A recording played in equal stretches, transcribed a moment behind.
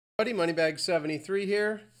Moneybag73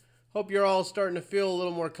 here. Hope you're all starting to feel a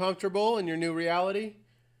little more comfortable in your new reality.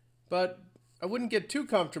 But I wouldn't get too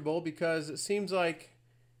comfortable because it seems like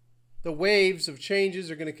the waves of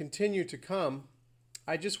changes are going to continue to come.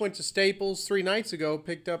 I just went to Staples 3 nights ago,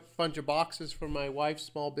 picked up a bunch of boxes for my wife's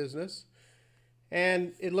small business,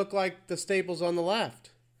 and it looked like the Staples on the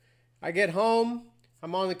left. I get home,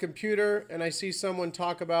 I'm on the computer, and I see someone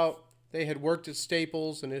talk about they had worked at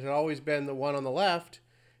Staples and it had always been the one on the left.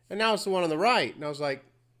 And now it's the one on the right. And I was like,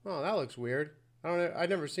 oh, that looks weird. I've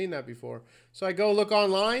never seen that before. So I go look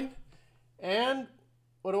online, and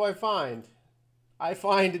what do I find? I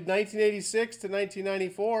find 1986 to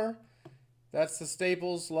 1994. That's the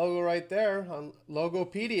Staples logo right there on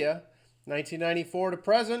Logopedia. 1994 to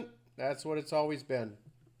present, that's what it's always been.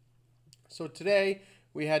 So today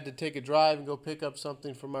we had to take a drive and go pick up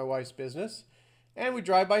something for my wife's business. And we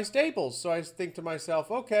drive by Staples. So I think to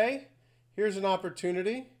myself, okay, here's an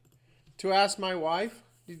opportunity to ask my wife,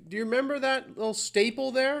 do you remember that little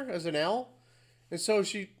staple there as an L? And so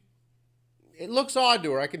it looks odd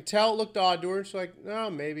to her. I can tell it looked odd to her. She's like, no,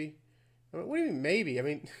 maybe. I mean, what do you mean maybe? I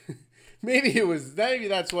mean, maybe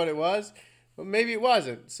that's what it was, but maybe it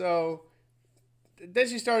wasn't. So then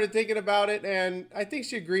she started thinking about it, and I think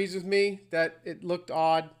she agrees with me that it looked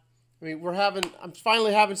odd. I mean, I'm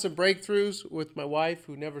finally having some breakthroughs with my wife,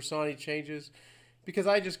 who never saw any changes, because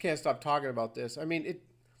I just can't stop talking about this. I mean,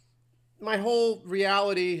 my whole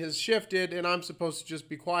reality has shifted, and I'm supposed to just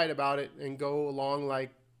be quiet about it and go along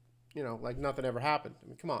like nothing ever happened. I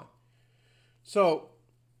mean, come on. So,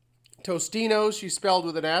 Tostino's, she spelled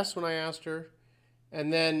with an S when I asked her.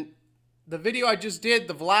 And then the video I just did,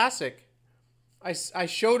 the Vlasic, I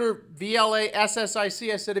showed her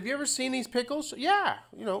VLASSIC. I said, have you ever seen these pickles? Yeah,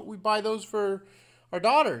 we buy those for our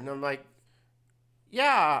daughter. And I'm like,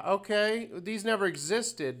 yeah, okay, these never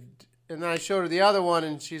existed. And then I showed her the other one,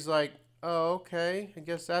 and she's like, oh, okay, I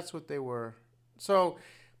guess that's what they were. So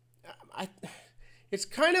it's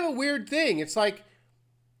kind of a weird thing. It's like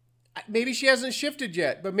maybe she hasn't shifted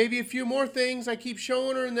yet, but maybe a few more things I keep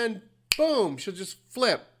showing her, and then boom, she'll just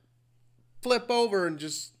flip over and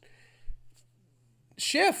just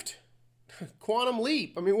shift. Quantum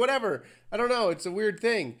leap. I mean, whatever. I don't know. It's a weird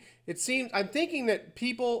thing. I'm thinking that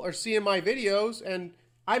people are seeing my videos, and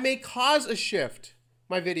I may cause a shift.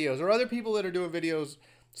 My videos, or other people that are doing videos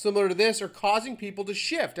similar to this, are causing people to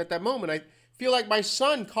shift at that moment. I feel like my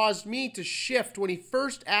son caused me to shift when he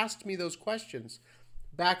first asked me those questions.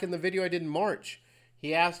 Back in the video I did in March,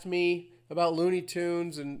 he asked me about Looney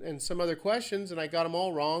Tunes and some other questions, and I got them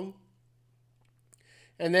all wrong.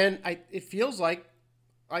 And then it feels like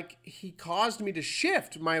he caused me to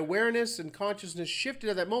shift. My awareness and consciousness shifted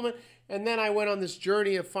at that moment, and then I went on this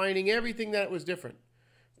journey of finding everything that was different.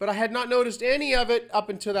 But I had not noticed any of it up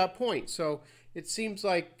until that point. So it seems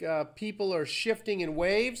like people are shifting in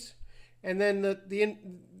waves, and then the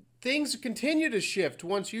things continue to shift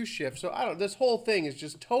once you shift. So this whole thing is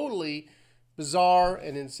just totally bizarre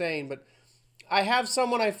and insane. But I have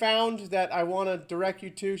someone I found that I want to direct you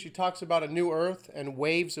to. She talks about a new earth and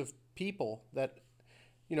waves of people that,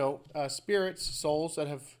 spirits, souls that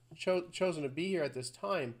have chosen to be here at this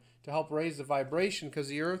time to help raise the vibration, because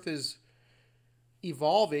the earth is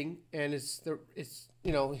evolving, and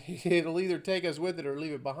it'll either take us with it or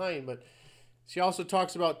leave it behind. But she also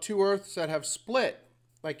talks about 2 earths that have split,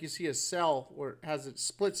 like you see a cell where it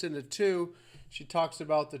splits into 2. She talks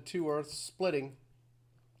about the 2 earths splitting.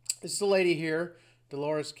 It's the lady here,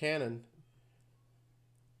 Dolores Cannon,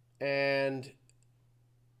 and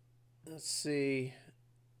let's see,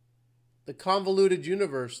 the convoluted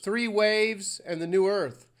universe, 3 waves, and the new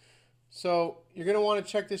earth. So you're going to want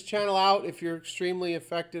to check this channel out if you're extremely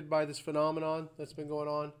affected by this phenomenon that's been going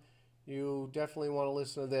on. You definitely want to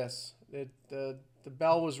listen to this. The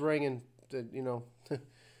bell was ringing. The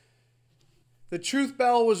truth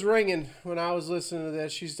bell was ringing when I was listening to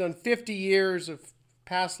this. She's done 50 years of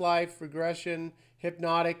past life regression,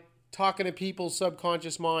 hypnotic, talking to people's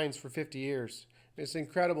subconscious minds for 50 years. It's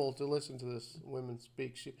incredible to listen to this woman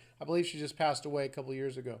speak. I believe she just passed away a couple of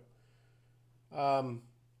years ago.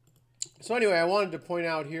 So anyway, I wanted to point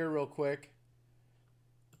out here real quick,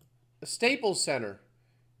 the Staples Center.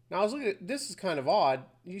 Now I was looking at, this is kind of odd.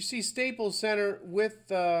 You see Staples Center with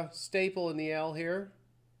the staple in the L here,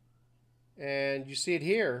 and you see it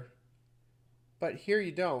here, but here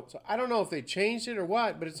you don't. So I don't know if they changed it or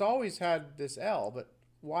what, but it's always had this L. But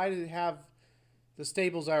why did it have the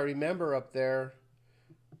staples I remember up there?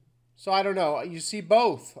 So I don't know. You see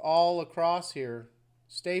both all across here.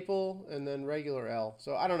 Staple and then regular L.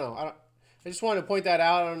 So I don't know. I just wanted to point that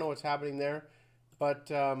out. I don't know what's happening there.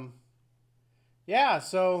 But yeah,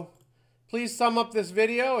 so Please thumb up this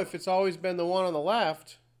video if it's always been the one on the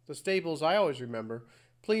left, the staples I always remember.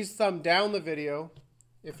 Please thumb down the video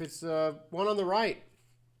if it's the one on the right.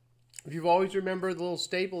 If you've always remembered the little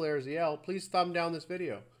staple there as the L, please thumb down this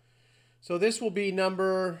video. So this will be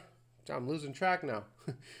number, I'm losing track now.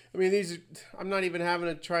 I mean, I'm not even having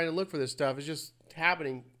to try to look for this stuff. It's just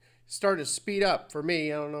happening. It's starting to speed up for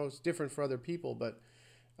me. I don't know, it's different for other people, but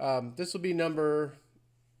this will be number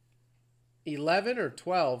 11 or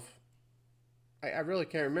 12. I really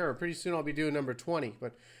can't remember. Pretty soon I'll be doing number 20,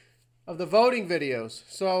 but of the voting videos.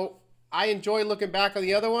 So I enjoy looking back on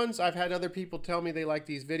the other ones. I've had other people tell me they like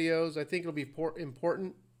these videos. I think it'll be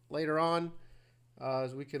important later on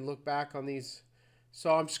as we can look back on these.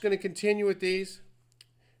 So I'm just going to continue with these.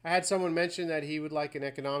 I had someone mention that he would like an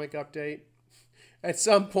economic update. At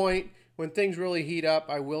some point, when things really heat up,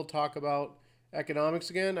 I will talk about economics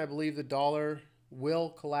again. I believe the dollar will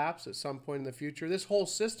collapse at some point in the future. This whole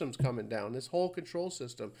system's coming down. This whole control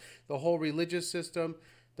system, the whole religious system,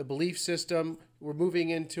 the belief system. We're moving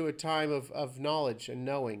into a time of knowledge and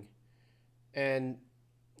knowing. And,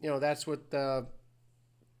 you know, that's what the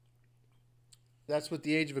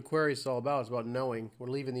age of Aquarius is all about. It's about knowing. We're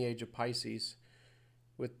leaving the age of Pisces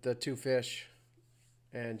with the 2 fish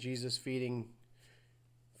and Jesus feeding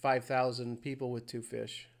 5,000 people with 2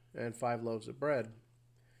 fish and 5 loaves of bread.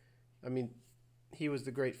 I mean, he was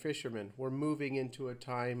the great fisherman. We're moving into a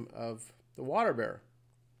time of the water bearer.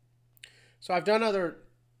 So I've done other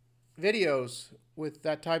videos with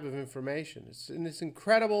that type of information. It's in this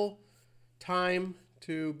incredible time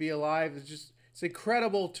to be alive. It's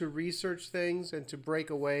incredible to research things and to break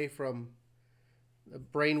away from the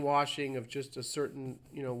brainwashing of just a certain,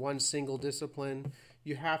 one single discipline.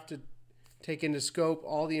 You have to take into scope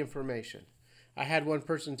all the information. I had one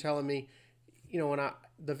person telling me,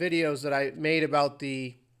 the videos that I made about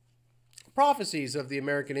the prophecies of the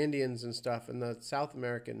American Indians and stuff and the South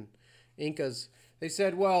American Incas, they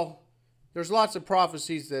said, well, there's lots of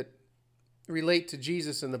prophecies that relate to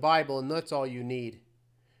Jesus in the Bible, and that's all you need.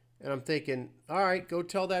 And I'm thinking, all right, go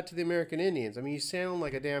tell that to the American Indians. I mean, you sound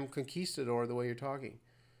like a damn conquistador the way you're talking.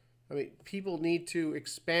 I mean, people need to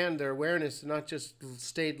expand their awareness and not just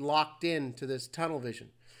stay locked in to this tunnel vision.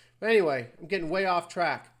 But anyway, I'm getting way off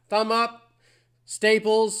track. Thumb up.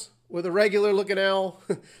 Staples with a regular looking L.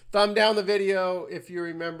 Thumb down the video if you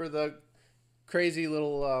remember the crazy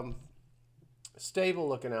little staple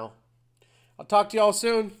looking L. I'll talk to you all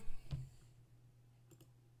soon.